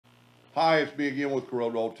Hi, it's me again with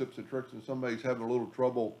Corel Tips and Tricks, and somebody's having a little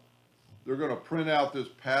trouble. They're going to print out this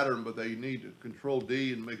pattern, but they need to Control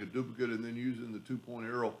D and make a duplicate and then using the 2-point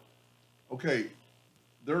arrow. Okay,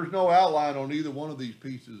 there's no outline on either one of these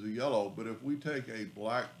pieces of yellow, but if we take a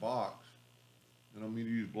black box, and I'm going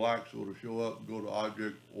to use black so it'll show up and go to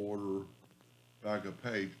Object, Order, Backup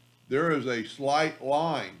Page, there is a slight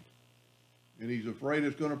line, and he's afraid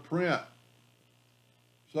it's going to print.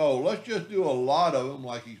 So let's just do a lot of them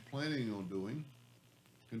like he's planning on doing.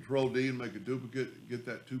 Control D and make a duplicate, get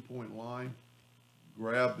that 2-point line.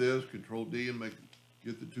 Grab this, Control D and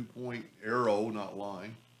get the 2-point arrow, not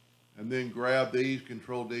line. And then grab these,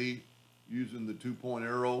 Control D, using the 2-point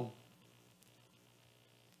arrow.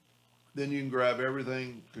 Then you can grab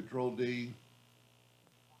everything, Control D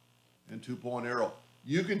and 2-point arrow.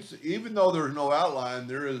 You can see, even though there's no outline,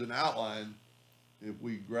 there is an outline. If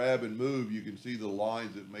we grab and move, you can see the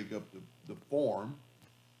lines that make up the form.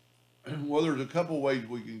 Well, there's a couple ways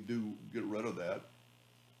we can get rid of that.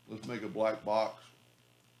 Let's make a black box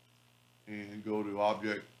and go to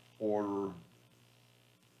Object, Order,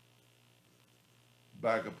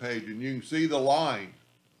 Backup Page, and you can see the line.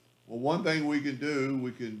 Well, one thing we can do,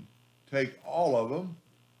 we can take all of them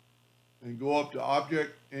and go up to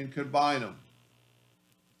Object and combine them.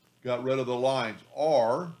 Got rid of the lines.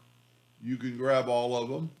 Or you can grab all of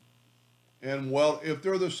them, and well, if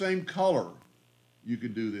they're the same color, you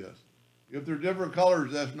can do this. If they're different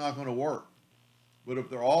colors, that's not going to work. But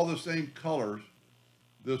if they're all the same colors,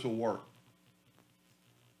 this will work.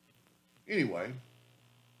 Anyway,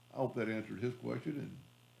 I hope that answered his question, and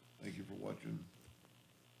thank you for watching.